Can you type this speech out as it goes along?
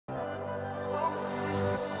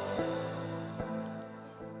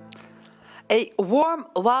a warm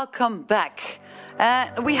welcome back.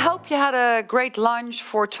 We hope you had a great lunch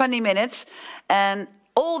for 20 minutes and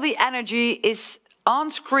all the energy is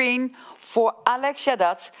on screen for Alex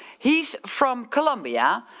Jadad. He's from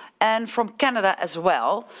Colombia and from Canada as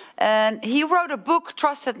well. And he wrote a book,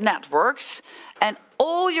 Trusted Networks, and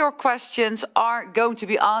all your questions are going to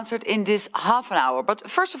be answered in this half an hour. But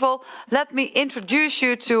first of all, let me introduce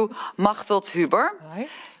you to Machteld Huber. Hi.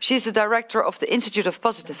 She's the director of the Institute of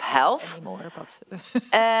Positive Health.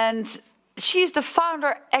 And she's the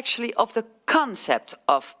founder, actually, of the concept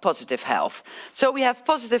of positive health. So we have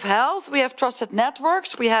positive health, we have trusted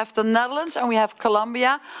networks, we have the Netherlands, and we have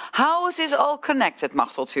Colombia. How is this all connected,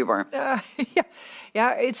 Machteld Huber?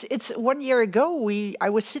 It's 1 year ago. I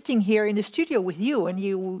was sitting here in the studio with you, and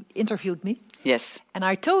you interviewed me. Yes. And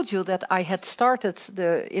I told you that I had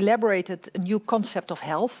elaborated a new concept of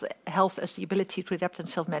health as the ability to adapt and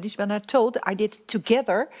self-management. I did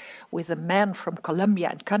together with a man from Colombia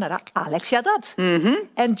and Canada, Alex Jadad.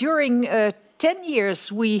 And during 10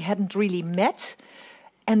 years, we hadn't really met.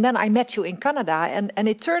 And then I met you in Canada, and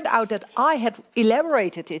it turned out that I had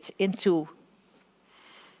elaborated it into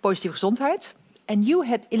positieve gezondheid. And you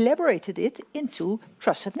had elaborated it into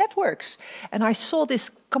trusted networks. And I saw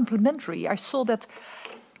this complementary. I saw that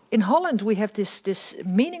in Holland we have this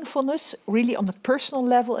meaningfulness really on a personal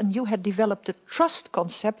level, and you had developed the trust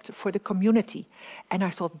concept for the community. And I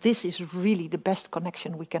thought this is really the best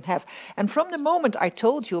connection we can have. And from the moment I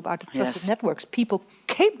told you about the trusted networks, people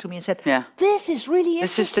came to me and said, this is really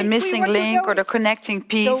interesting. This is the missing link or the connecting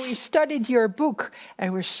piece. So we studied your book,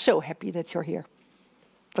 and we're so happy that you're here.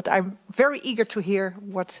 But I'm very eager to hear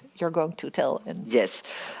what you're going to tell. Yes,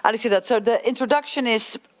 Alex Jadad. So the introduction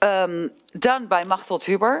is done by Machteld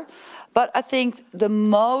Huber. But I think the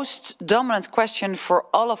most dominant question for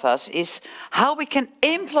all of us is how we can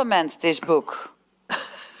implement this book.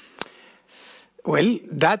 Well,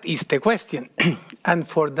 that is the question. And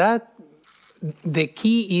for that, the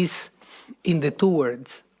key is in the two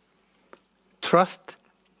words, trust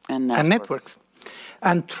and networks.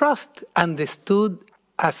 And trust understood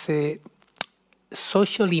as a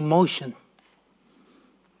social emotion.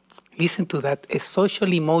 Listen to that, a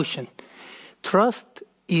social emotion. Trust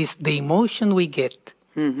is the emotion we get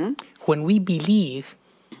when we believe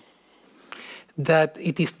that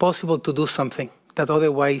it is possible to do something that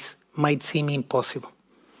otherwise might seem impossible.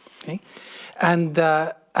 Okay? And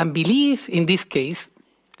belief, in this case,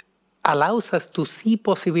 allows us to see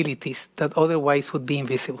possibilities that otherwise would be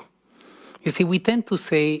invisible. You see, we tend to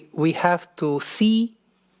say we have to see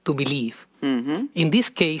to believe. In this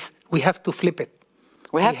case, we have to flip it.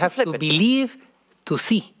 We have to believe to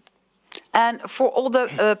see. And for all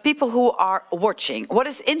the people who are watching, what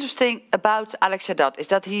is interesting about Alex Jadad is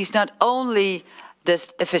that he's not only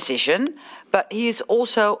a physician, but he is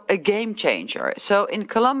also a game changer. So in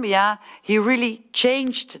Colombia, he really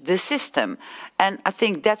changed the system. And I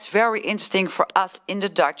think that's very interesting for us in the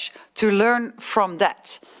Dutch to learn from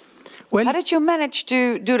that. Well, how did you manage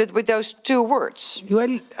to do that with those two words?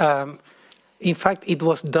 Well, in fact, it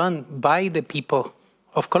was done by the people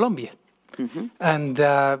of Colombia. And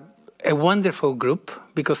a wonderful group,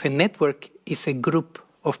 because a network is a group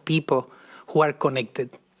of people who are connected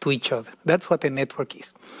to each other. That's what a network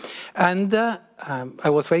is. And I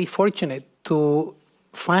was very fortunate to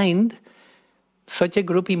find such a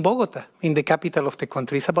group in Bogota, in the capital of the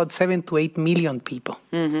country. It's about 7 to 8 million people.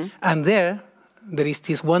 And there is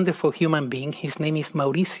this wonderful human being. His name is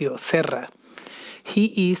Mauricio Serra.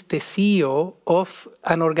 He is the CEO of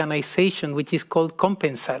an organization which is called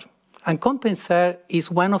Compensar. And Compensar is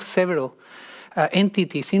one of several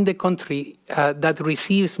entities in the country that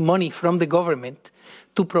receives money from the government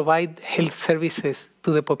to provide health services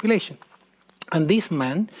to the population. And this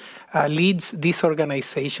man leads this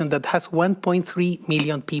organization that has 1.3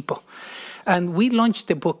 million people. And we launched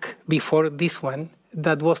a book before this one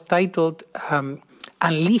that was titled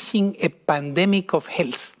Unleashing a Pandemic of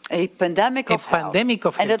Health. A pandemic of health. Pandemic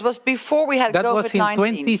of health. And that was before we had COVID-19. That was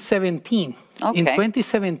in 2017. Okay. In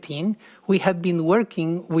 2017, we had been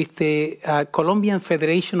working with the Colombian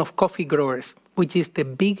Federation of Coffee Growers, which is the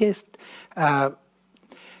biggest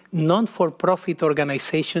non-for-profit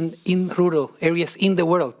organization in rural areas in the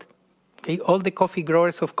world. Okay? All the coffee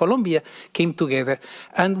growers of Colombia came together.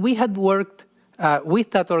 And we had worked with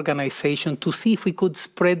that organization to see if we could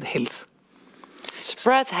spread health.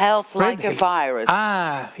 Spread health like a virus.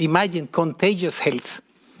 Imagine contagious health.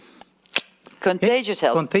 Contagious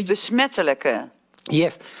health. Besmettelijke.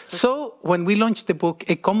 Yes. So when we launched the book,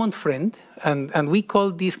 a common friend, and we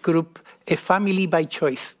called this group a family by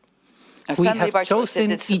choice. We have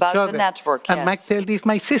chosen it's each about other. The network, and Magdalene is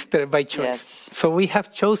my sister by choice. Yes. So we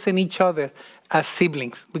have chosen each other as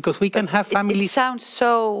siblings because we can have families. It sounds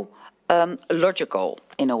so logical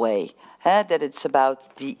in a way, that it's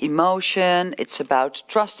about the emotion, it's about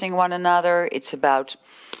trusting one another, it's about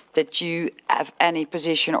that you have any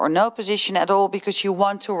position or no position at all because you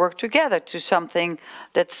want to work together to something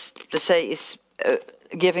that's, let's say, is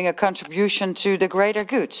giving a contribution to the greater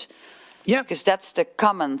good. Yeah. Because that's the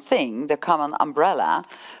common thing, the common umbrella.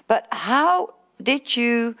 But how did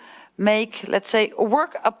you make, let's say,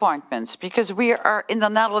 work appointments? Because we are in the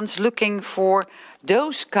Netherlands looking for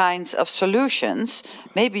those kinds of solutions.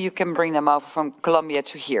 Maybe you can bring them over from Colombia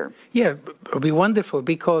to here. Yeah, it would be wonderful,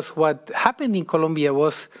 because what happened in Colombia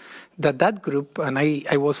was that group, and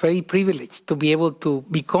I was very privileged to be able to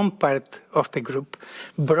become part of the group,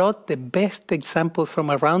 brought the best examples from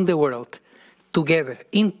around the world together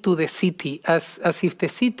into the city, as if the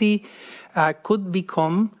city could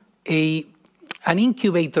become an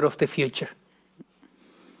incubator of the future.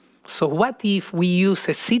 So what if we use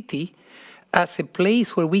a city as a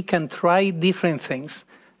place where we can try different things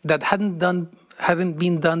that hadn't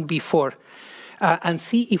been done before, and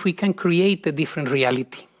see if we can create a different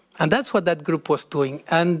reality? And that's what that group was doing.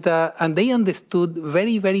 And they understood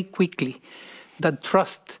very, very quickly that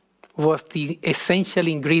trust was the essential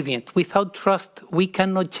ingredient. Without trust, we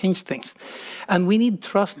cannot change things. And we need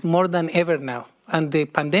trust more than ever now. And the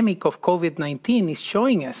pandemic of COVID-19 is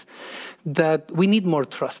showing us that we need more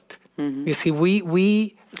trust. Mm-hmm. You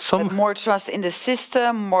see, but more trust in the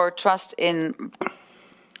system, more trust in...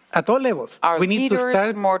 At all levels. We need leaders, to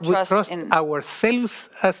start more with trust in ourselves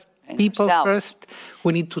as people first.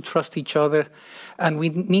 We need to trust each other. And we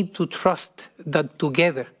need to trust that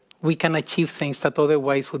together we can achieve things that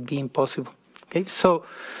otherwise would be impossible. Okay? So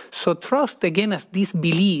trust, again, as this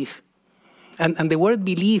belief, and the word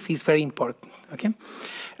belief is very important, okay?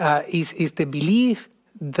 Is the belief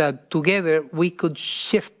that together we could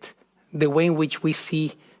shift the way in which we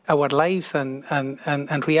see our lives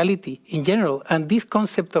and reality in general. And this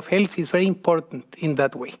concept of health is very important in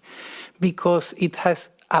that way, because it has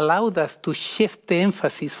allowed us to shift the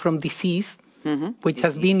emphasis from disease, which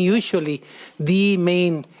has been usually the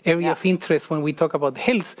main area of interest when we talk about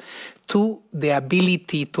health, to the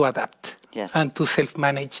ability to adapt and to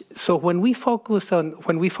self-manage. So when we focus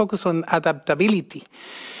on adaptability,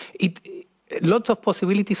 lots of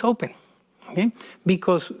possibilities open, okay?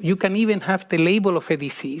 Because you can even have the label of a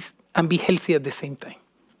disease and be healthy at the same time.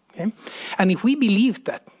 Okay? And if we believe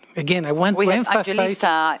that, again, I want to emphasize... We have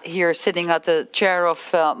Angelista here sitting at the chair of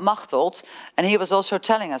Machteld, and he was also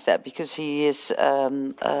telling us that, because he is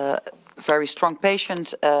a very strong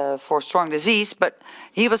patient for strong disease, but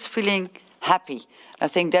he was feeling happy. I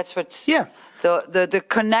think that's what's the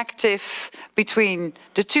connective between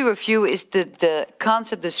the two of you is the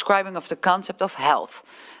concept, describing of the concept of health,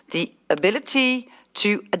 the ability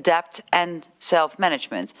to adapt and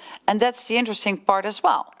self-management. And that's the interesting part as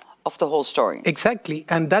well of the whole story. Exactly,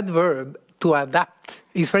 and that verb, to adapt,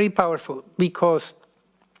 is very powerful, because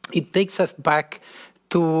it takes us back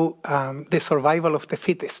to the survival of the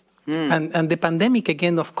fittest. And the pandemic,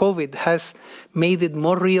 again, of COVID has made it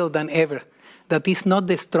more real than ever that it's not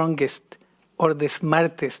the strongest or the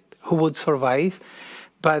smartest who would survive,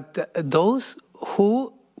 but those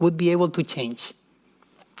who would be able to change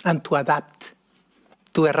and to adapt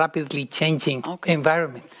to a rapidly changing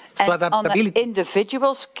environment. So adaptability. On the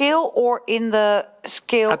individual scale, or in the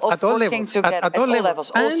scale of working together at all levels?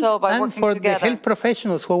 Also by working together. And for the health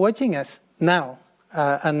professionals who are watching us now,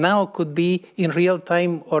 and now could be in real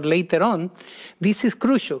time or later on, this is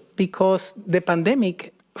crucial, because the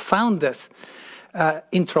pandemic found us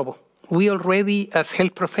in trouble. We already, as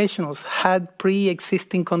health professionals, had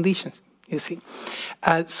pre-existing conditions, you see.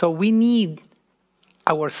 So we need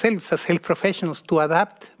ourselves as health professionals to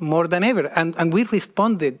adapt more than ever. And we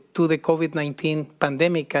responded to the COVID-19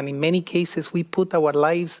 pandemic, and in many cases, we put our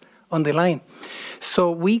lives on the line.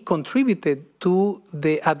 So we contributed to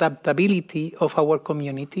the adaptability of our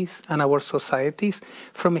communities and our societies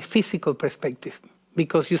from a physical perspective.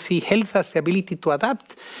 Because you see, health as the ability to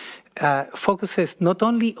adapt focuses not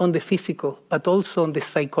only on the physical, but also on the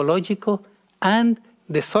psychological and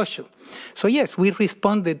the social. So yes, we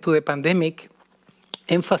responded to the pandemic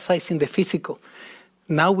emphasizing the physical.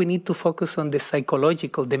 Now we need to focus on the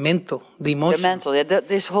psychological, the mental, the emotional. The mental,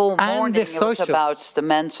 this whole morning was about the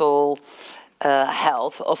mental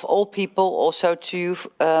health of all people, also to...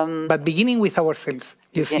 But beginning with ourselves,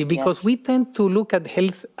 you see, because we tend to look at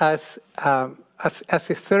health as a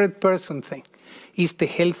third-person thing. It's the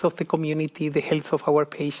health of the community, the health of our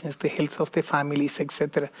patients, the health of the families,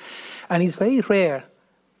 etc. And it's very rare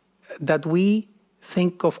that we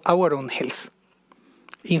think of our own health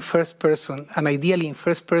in first person, and ideally in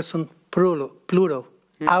first person plural,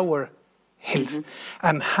 our health,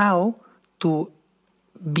 and how to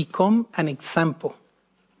become an example.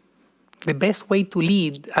 The best way to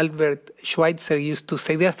lead, Albert Schweitzer used to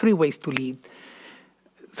say, there are 3 ways to lead: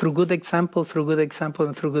 through good example, through good example,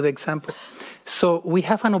 and through good example. So we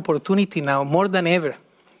have an opportunity now, more than ever,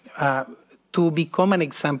 to become an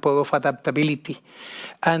example of adaptability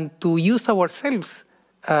and to use ourselves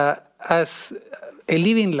as a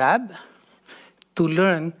living lab to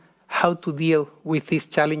learn how to deal with these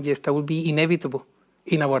challenges that will be inevitable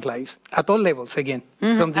in our lives, at all levels, again,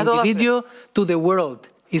 from the individual to the world.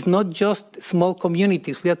 It's not just small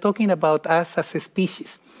communities. We are talking about us as a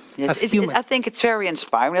species, as humans. I think it's very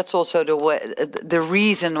inspiring. That's also the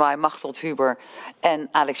reason why Machteld Huber and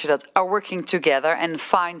Alex Jadad are working together and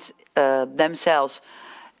find themselves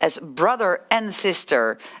as brother and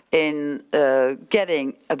sister in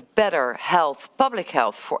getting a better health, public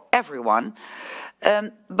health for everyone.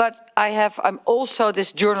 But I'm also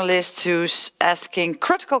this journalist who's asking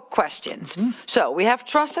critical questions. So we have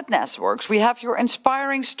trusted networks, we have your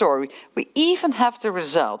inspiring story, we even have the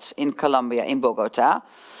results in Colombia, in Bogota.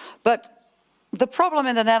 But the problem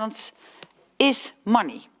in the Netherlands is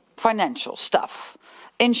money, financial stuff,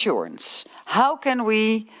 insurance. How can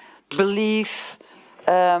we believe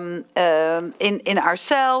in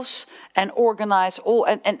ourselves and organize all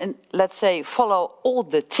and let's say follow all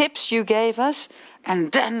the tips you gave us,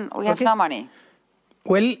 and then we have no money?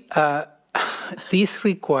 Well, this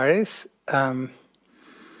requires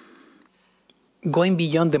going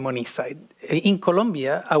beyond the money side. In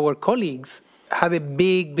Colombia, our colleagues had a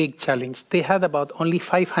big challenge. They had about only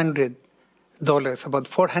 $500, about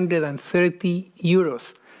 430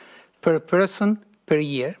 euros per person per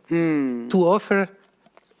year to offer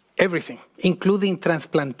everything, including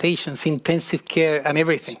transplantations, intensive care, and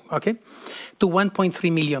everything, okay, to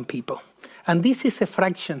 1.3 million people. And this is a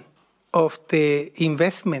fraction of the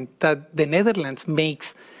investment that the Netherlands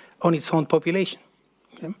makes on its own population.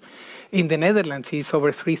 Okay? In the Netherlands, it's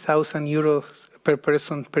over 3,000 euros per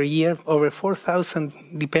person per year, over 4,000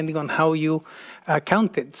 depending on how you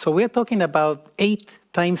count it. So we're talking about 8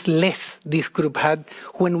 times less this group had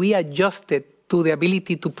when we adjusted to the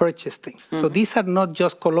ability to purchase things. So these are not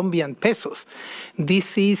just Colombian pesos.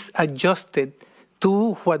 This is adjusted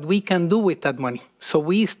to what we can do with that money. So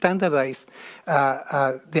we standardize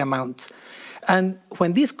the amounts. And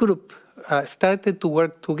when this group started to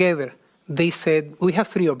work together, they said, we have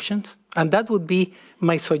 3 options. And that would be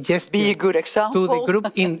my suggestion. Be a good example. To the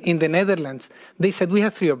group in the Netherlands. They said, we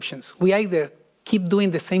have 3 options. We either keep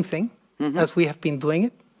doing the same thing as we have been doing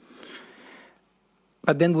it,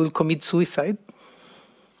 but then we'll commit suicide.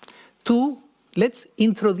 2, let's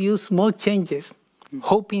introduce small changes,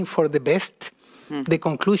 hoping for the best. The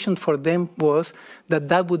conclusion for them was that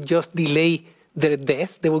that would just delay their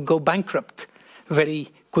death. They would go bankrupt very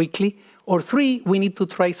quickly. Or 3, we need to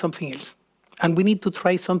try something else. And we need to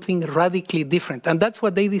try something radically different. And that's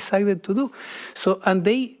what they decided to do. So, and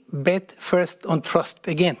they bet first on trust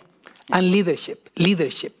again, and leadership.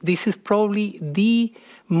 Leadership. This is probably the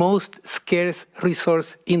most scarce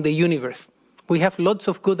resource in the universe. We have lots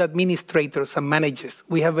of good administrators and managers.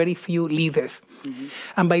 We have very few leaders.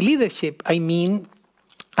 And by leadership, I mean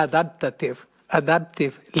adaptive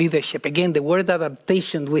leadership. Again, the word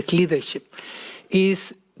adaptation with leadership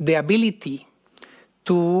is the ability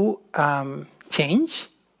to change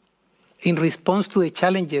in response to the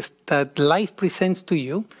challenges that life presents to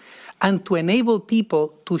you, and to enable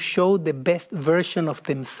people to show the best version of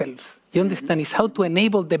themselves. You understand? It's how to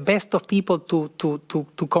enable the best of people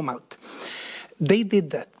to come out. They did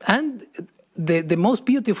that. And the most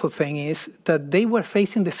beautiful thing is that they were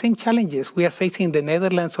facing the same challenges we are facing in the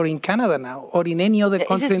Netherlands or in Canada now, or in any other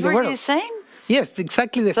country in the world. Is it really the same? Yes,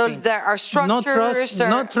 exactly the same. So there are structures,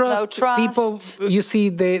 no trust. People, you see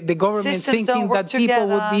the government thinking that people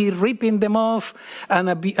would be ripping them off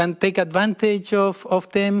and take advantage of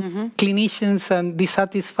them. Clinicians and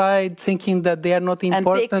dissatisfied, thinking that they are not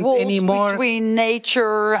important and big anymore. Between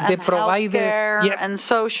nature and the providers, healthcare and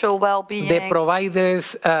social well-being. The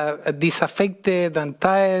providers disaffected and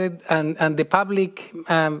tired, and the public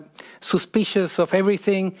suspicious of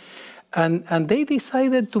everything. And they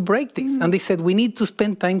decided to break this. And they said, we need to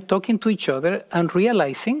spend time talking to each other and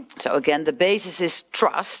realizing. So again, the basis is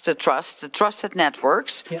trust, the trusted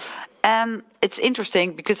networks. Yeah. And it's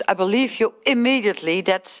interesting because I believe you immediately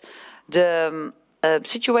that the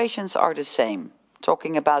situations are the same.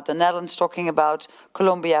 Talking about the Netherlands, talking about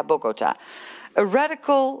Colombia, Bogota. A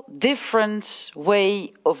radical, different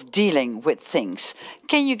way of dealing with things.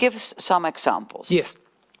 Can you give us some examples? Yes.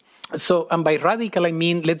 So, and by radical, I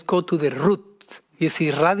mean, let's go to the root. You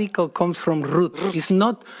see, radical comes from root. It's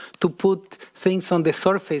not to put things on the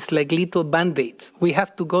surface like little band-aids. We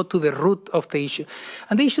have to go to the root of the issue.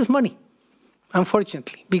 And the issue is money,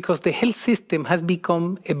 unfortunately, because the health system has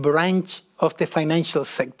become a branch of the financial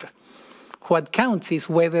sector. What counts is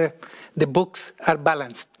whether the books are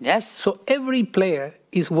balanced. Yes. So every player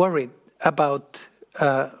is worried about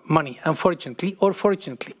money, unfortunately, or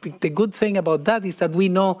fortunately. The good thing about that is that we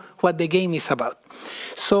know what the game is about.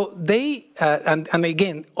 So they, and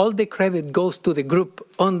again, all the credit goes to the group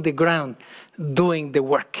on the ground doing the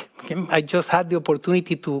work. Okay? I just had the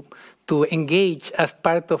opportunity to engage as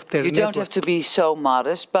part of their network. You don't have to be so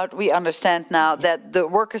modest, but we understand now that the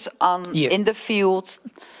workers in the fields,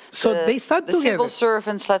 so they sat together. Civil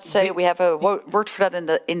servants, let's say, we have a word for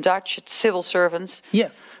that in Dutch, it's civil servants. Yeah,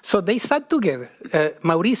 so they sat together.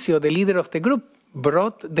 Mauricio, the leader of the group,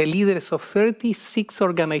 brought the leaders of 36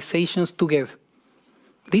 organizations together.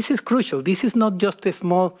 This is crucial. This is not just a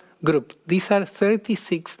small group. These are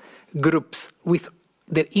 36 groups with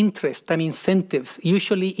their interests and incentives,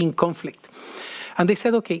 usually in conflict. And they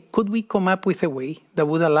said, okay, could we come up with a way that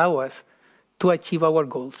would allow us to achieve our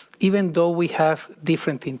goals, even though we have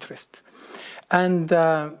different interests? And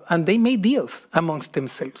they made deals amongst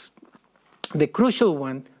themselves. The crucial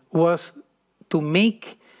one was to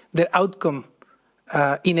make their outcome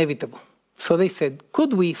inevitable. So they said,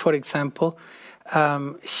 could we, for example,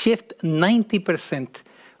 shift 90%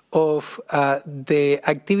 of the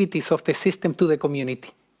activities of the system to the community?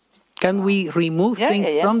 Can we remove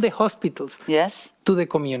things from the hospitals to the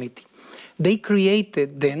community? They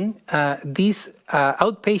created then these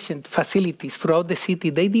outpatient facilities throughout the city.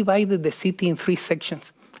 They divided the city in 3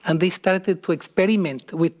 sections, and they started to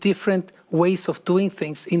experiment with different ways of doing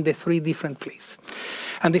things in the 3 different places.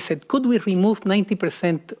 And they said, could we remove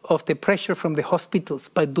 90% of the pressure from the hospitals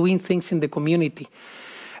by doing things in the community?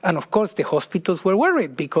 And of course, the hospitals were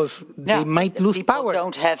worried because they might lose power. People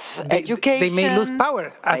don't have education. They may lose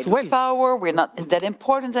power as well. Power. We're not that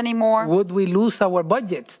important anymore. Would we lose our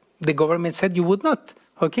budget? The government said you would not.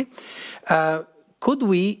 Okay. Could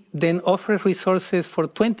we then offer resources for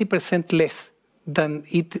 20% less than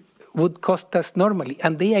it would cost us normally?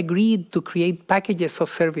 And they agreed to create packages of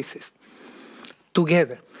services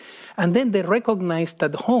together. And then they recognized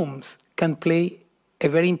that homes can play a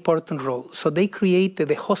very important role. So they created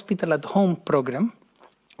the Hospital at Home program.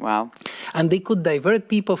 Wow. And they could divert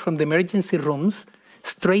people from the emergency rooms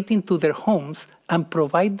straight into their homes and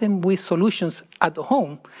provide them with solutions at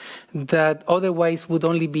home that otherwise would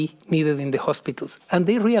only be needed in the hospitals. And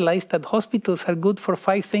they realized that hospitals are good for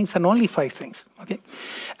 5 things and only 5 things. Okay?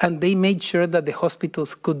 And they made sure that the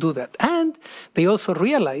hospitals could do that. And they also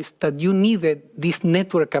realized that you needed this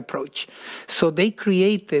network approach. So they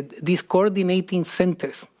created these coordinating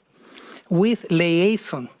centers with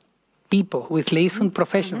liaison people, with liaison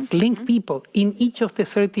professionals, link people in each of the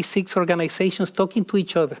 36 organizations talking to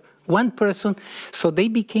each other. One person, so they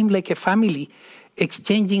became like a family,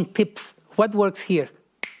 exchanging tips. What works here?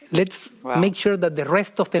 Let's make sure that the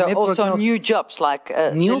rest of the network also knows. New jobs like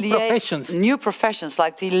new professions. New professions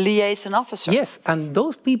like the liaison officer. Yes, and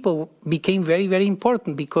those people became very, very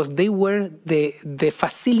important because they were the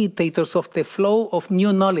facilitators of the flow of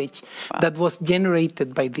new knowledge that was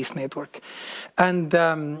generated by this network. And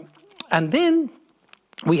then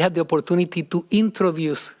we had the opportunity to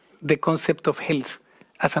introduce the concept of health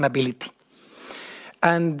as an ability.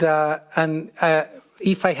 And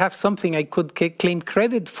if I have something I could claim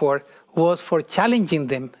credit for, was for challenging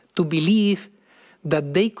them to believe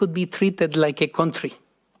that they could be treated like a country.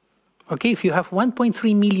 Okay, if you have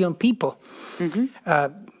 1.3 million people,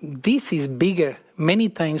 this is bigger many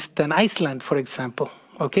times than Iceland, for example,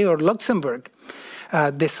 okay, or Luxembourg,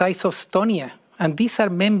 the size of Estonia. And these are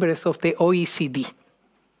members of the OECD.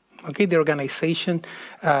 Okay, the Organization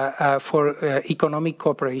for Economic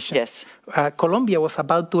Cooperation. Yes. Colombia was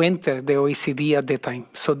about to enter the OECD at the time.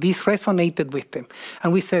 So this resonated with them.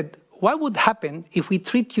 And we said, what would happen if we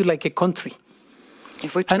treat you like a country?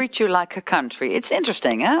 If we treat you like a country. It's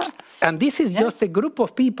interesting, huh? And this is just a group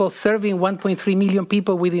of people serving 1.3 million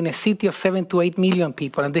people within a city of 7 to 8 million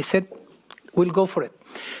people. And they said, we'll go for it.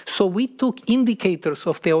 So we took indicators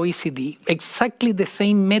of the OECD, exactly the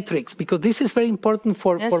same metrics, because this is very important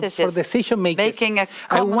for decision makers. Making a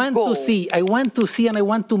common goal. I want to see and I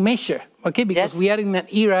want to measure, okay? Because we are in an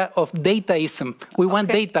era of dataism. We want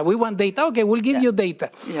data, okay, we'll give you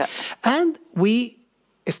data. Yeah. And we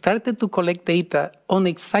started to collect data on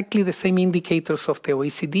exactly the same indicators of the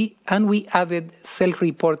OECD, and we added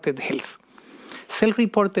self-reported health.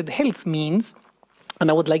 Self-reported health means, and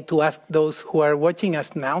I would like to ask those who are watching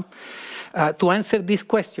us now, to answer this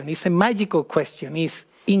question. It's a magical question. Is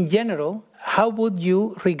in general, how would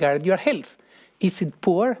you regard your health? Is it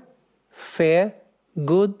poor, fair,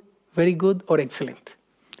 good, very good, or excellent?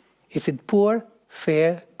 Is it poor,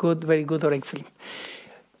 fair, good, very good, or excellent?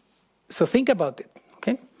 So think about it,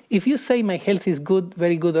 okay? If you say my health is good,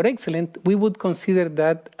 very good, or excellent, we would consider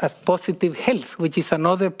that as positive health, which is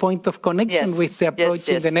another point of connection with the approach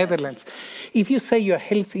in the Netherlands. If you say your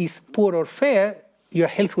health is poor or fair, your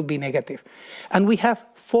health would be negative. And we have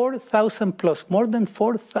 4,000 plus, more than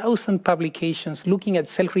 4,000 publications looking at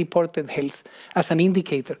self-reported health as an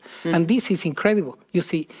indicator. And this is incredible. You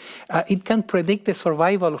see, it can predict the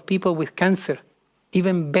survival of people with cancer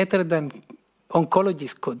even better than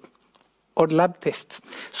oncologists could, or lab tests.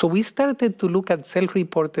 So we started to look at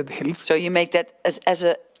self-reported health. So you make that as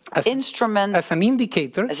an instrument, as an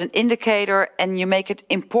indicator, and you make it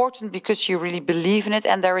important because you really believe in it,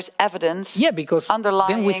 and there is evidence. Yeah, because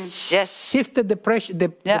underlying. Then we shifted the pressure, the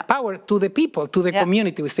power to the people, to the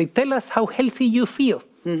community. We say, tell us how healthy you feel,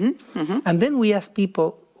 and then we ask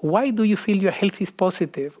people, why do you feel your health is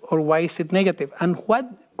positive, or why is it negative, and what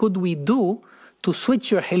could we do to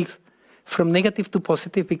switch your health from negative to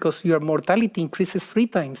positive, because your mortality increases 3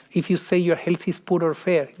 times if you say your health is poor or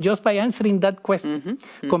fair, just by answering that question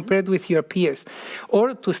compared with your peers,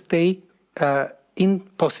 or to stay in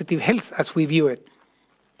positive health as we view it.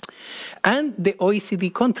 And the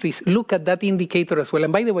OECD countries look at that indicator as well.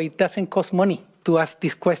 And by the way, it doesn't cost money to ask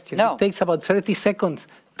this question. No. It takes about 30 seconds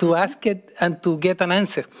to ask it and to get an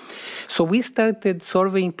answer. So we started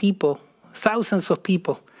surveying people, thousands of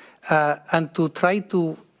people, and to try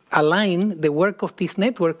to align the work of this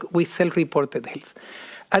network with self-reported health.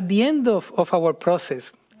 At the end of our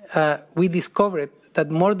process, we discovered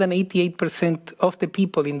that more than 88% of the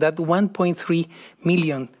people in that 1.3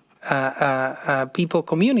 million people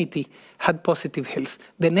community had positive health.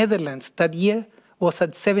 The Netherlands that year was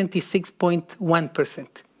at 76.1%.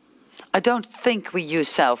 I don't think we use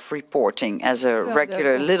self-reporting as a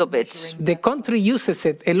regular little bit. The country uses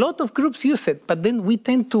it. A lot of groups use it, but then we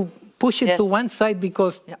tend to push it to one side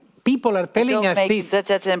because people are telling us this.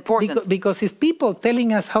 That's important. Because it's people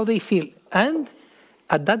telling us how they feel. And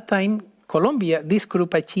at that time, Colombia, this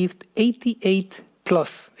group achieved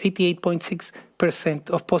 88.6%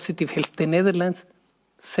 of positive health. The Netherlands,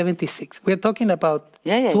 76. We're talking about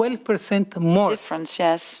 12% more. Difference,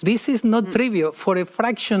 yes. This is not trivial for a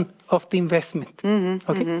fraction of the investment.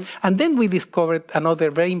 And then we discovered another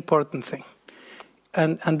very important thing.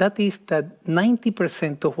 And that is that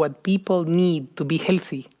 90% of what people need to be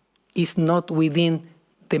healthy is not within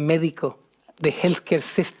the healthcare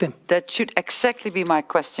system. That should exactly be my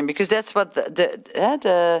question, because that's what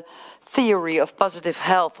the theory of positive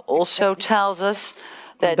health also tells us.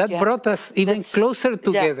 That brought us even closer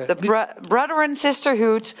together. The brother and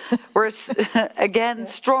sisterhood were again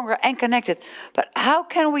stronger and connected. But how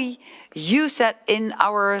can we use that in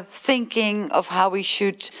our thinking of how we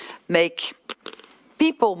should make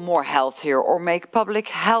people more healthier, or make public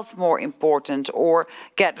health more important, or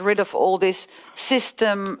get rid of all this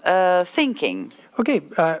system thinking? Okay,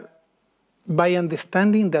 by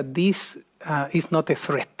understanding that this is not a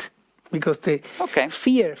threat, because the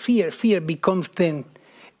fear becomes then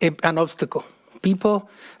an obstacle. People,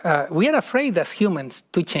 we are afraid as humans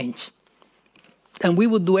to change. And we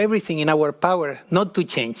would do everything in our power not to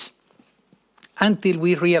change, until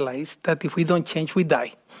we realize that if we don't change, we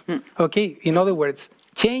die. Okay, in other words,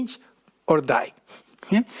 change or die.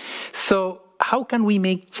 So how can we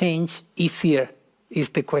make change easier is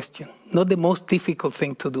the question, not the most difficult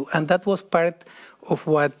thing to do. And that was part of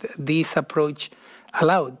what this approach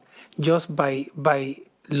allowed. Just by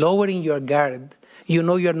lowering your guard, you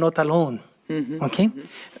know you're not alone. Okay,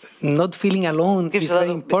 not feeling alone is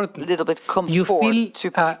very important. A little bit comfort you feel, to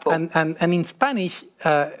people. And in Spanish,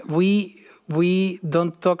 we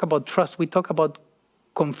don't talk about trust. We talk about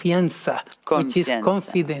confianza, which is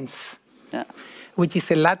confidence, which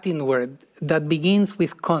is a Latin word that begins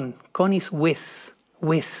with con. Con is with.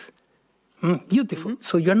 Beautiful.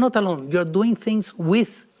 So you're not alone. You're doing things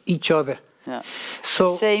with each other.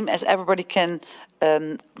 So same as everybody can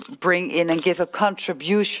bring in and give a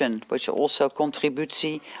contribution, which also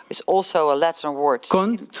contributie is also a Latin word.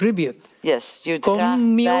 Contribute. Yes, you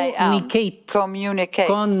communicate. Communicate.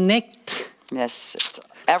 Connect. Yes, it's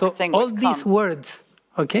everything. So all these words,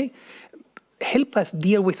 help us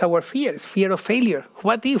deal with our fears, fear of failure.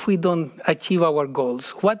 What if we don't achieve our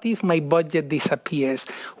goals? What if my budget disappears?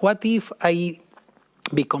 What if I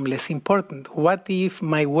become less important? What if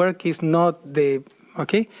my work is not the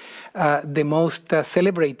most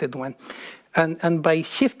celebrated one? And by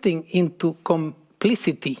shifting into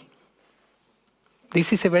complicity,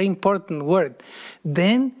 This is a very important word.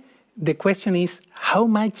 Then the question is, how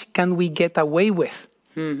much can we get away with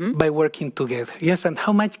by working together? Yes, and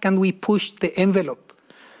how much can we push the envelope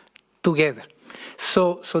together?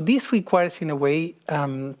 So this requires, in a way,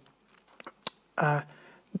 a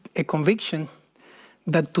conviction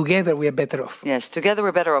that together we are better off. Yes, together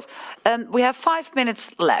we're better off. We have 5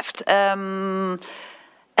 minutes left. And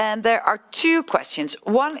there are two questions.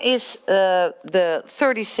 One is the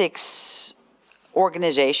 36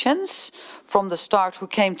 organizations from the start who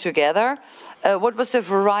came together. What was the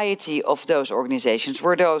variety of those organizations?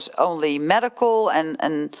 Were those only medical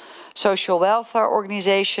and social welfare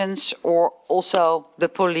organizations, or also the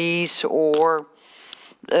police or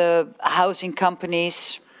housing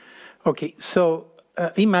companies? Okay, so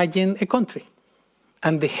imagine a country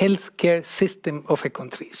and the healthcare system of a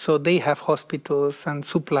country. So they have hospitals and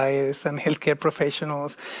suppliers and healthcare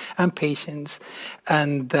professionals and patients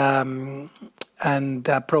and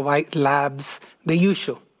provide labs, the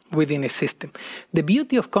usual within a system. The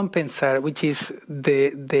beauty of Compensar, which is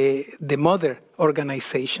the mother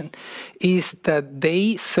organization, is that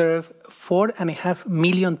they serve 4.5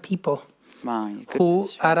 million people who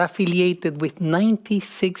are affiliated with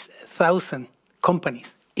 96,000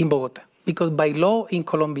 companies in Bogota. Because by law in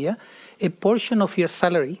Colombia, a portion of your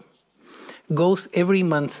salary goes every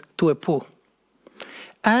month to a pool.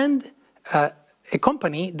 And a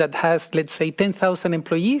company that has, let's say, 10,000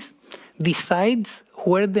 employees decides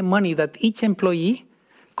where the money that each employee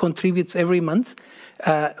contributes every month,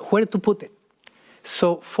 where to put it.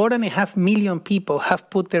 So 4.5 million people have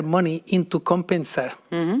put their money into Compensar.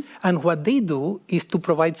 And what they do is to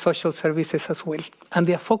provide social services as well. And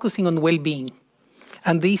they are focusing on well-being.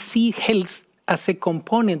 And they see health as a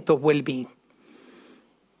component of well-being.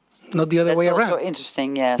 Not the other way around. That's also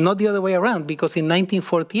interesting, yes. Not the other way around, because in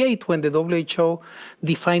 1948, when the WHO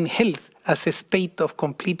defined health as a state of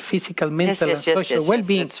complete physical, mental, and social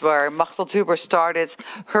well-being. That's where Machtel Huber started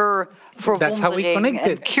her verwondering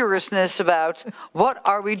and curiousness about what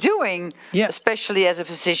are we doing, especially as a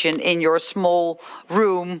physician in your small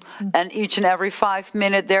room, and each and every 5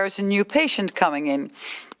 minutes there's a new patient coming in.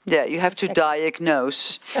 Yeah, you have to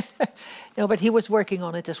diagnose. No, but he was working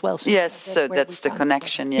on it as well. So yes, so that's the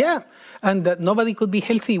connection. Yeah, and nobody could be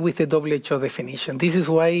healthy with the WHO definition. This is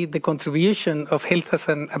why the contribution of health as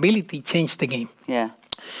an ability changed the game. Yeah.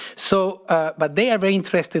 So, but they are very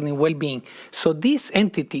interested in well-being. So this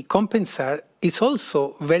entity, Compensar, is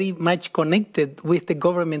also very much connected with the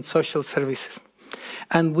government social services.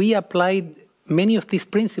 And we applied many of these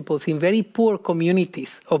principles in very poor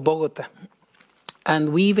communities of Bogota. And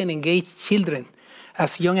we even engaged children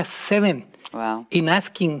as young as 7 in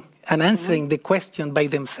asking and answering the question by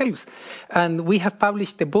themselves. And we have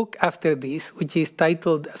published a book after this, which is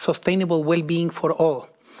titled Sustainable Well-Being for All.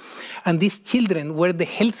 And these children were the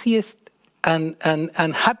healthiest and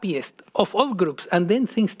happiest of all groups. And then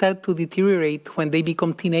things start to deteriorate when they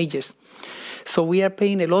become teenagers. So we are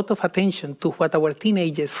paying a lot of attention to what our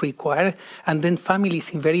teenagers require, and then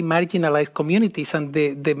families in very marginalized communities, and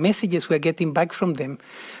the messages we are getting back from them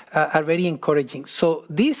are very encouraging. So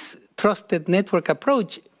this trusted network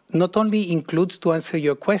approach not only includes, to answer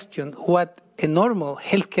your question, what a normal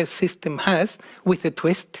healthcare system has, with a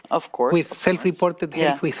twist, of course, with self-reported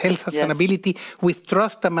health, with health as an ability, with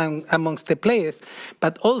trust amongst the players,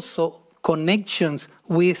 but also connections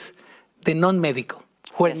with the non-medical,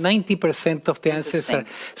 where 90% of the answers are.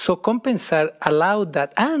 So Compensar allowed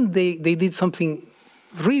that, and they did something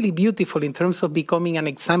really beautiful in terms of becoming an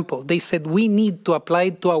example. They said we need to apply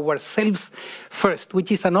it to ourselves first,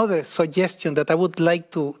 which is another suggestion that I would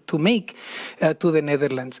like to make to the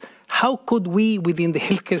Netherlands. How could we, within the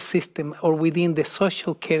healthcare system or within the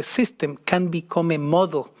social care system, can become a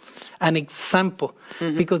model, an example?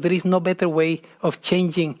 Because there is no better way of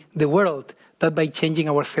changing the world than by changing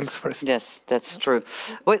ourselves first. Yes, that's true.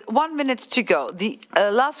 With 1 minute to go, the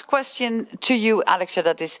last question to you, Alex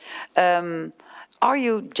Jadad, is are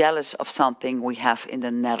you jealous of something we have in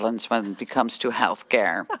the Netherlands when it comes to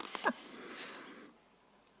healthcare?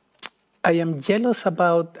 I am jealous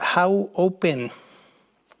about how open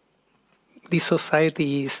this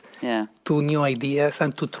society is to new ideas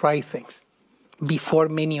and to try things before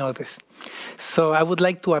many others. So I would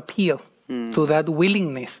like to appeal to that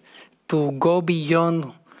willingness to go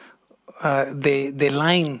beyond the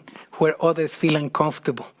line where others feel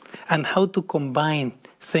uncomfortable, and how to combine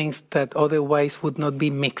things that otherwise would not be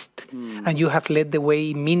mixed. And you have led the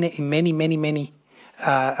way in many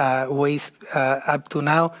ways up to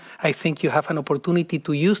now. I think you have an opportunity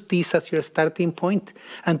to use this as your starting point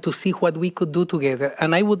and to see what we could do together.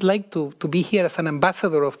 And I would like to be here as an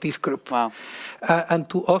ambassador of this group and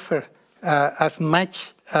to offer as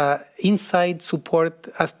much inside support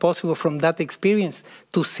as possible from that experience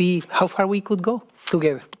to see how far we could go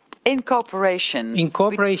together. In cooperation. In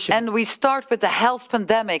cooperation. And we start with the health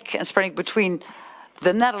pandemic and spreading between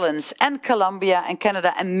the Netherlands and Colombia and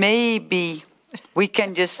Canada, and maybe we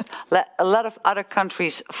can just let a lot of other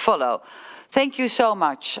countries follow. Thank you so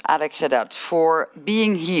much, Alex Jadad, for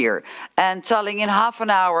being here and telling in half an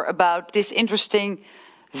hour about this interesting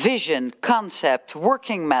vision, concept,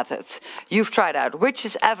 working method you've tried out, which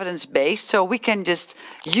is evidence-based, so we can just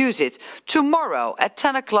use it. Tomorrow at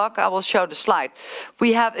 10 o'clock, I will show the slide.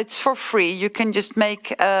 It's for free. You can just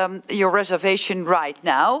make your reservation right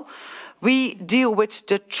now. We deal with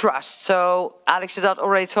the trust. So Alex Jadad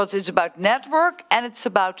already told it's about network and it's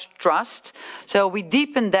about trust. So we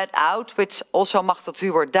deepen that out with also Machtel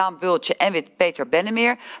Huber, Daan Bultje and with Peter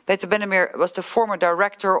Bennemeer. Peter Bennemeer was the former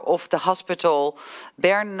director of the hospital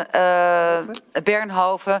Bernhoven,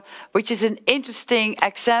 which is an interesting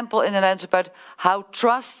example in the Netherlands about how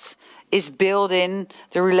trust is built in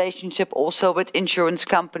the relationship also with insurance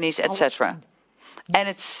companies, etc. And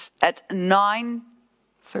it's at 9:30.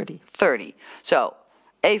 Zo,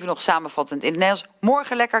 even nog samenvattend in het Nederlands.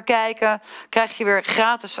 Morgen lekker kijken. Krijg je weer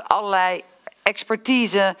gratis allerlei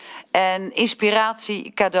expertise en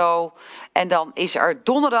inspiratie cadeau. En dan is er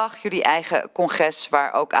donderdag jullie eigen congres,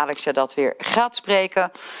 waar ook Alex Jadad weer gaat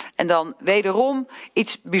spreken. En dan wederom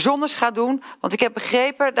iets bijzonders gaat doen. Want ik heb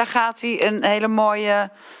begrepen, daar gaat hij een hele mooie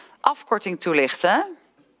afkorting toelichten. Hè?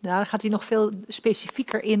 Nou, dan gaat hij nog veel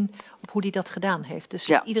specifieker in op hoe hij dat gedaan heeft. Dus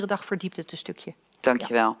ja, iedere dag verdiept het een stukje.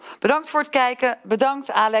 Dankjewel. Ja. Bedankt voor het kijken.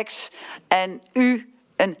 Bedankt Alex. En u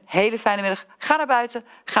een hele fijne middag. Ga naar buiten,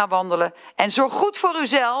 ga wandelen. En zorg goed voor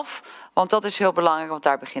uzelf, want dat is heel belangrijk, want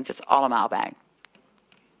daar begint het allemaal bij.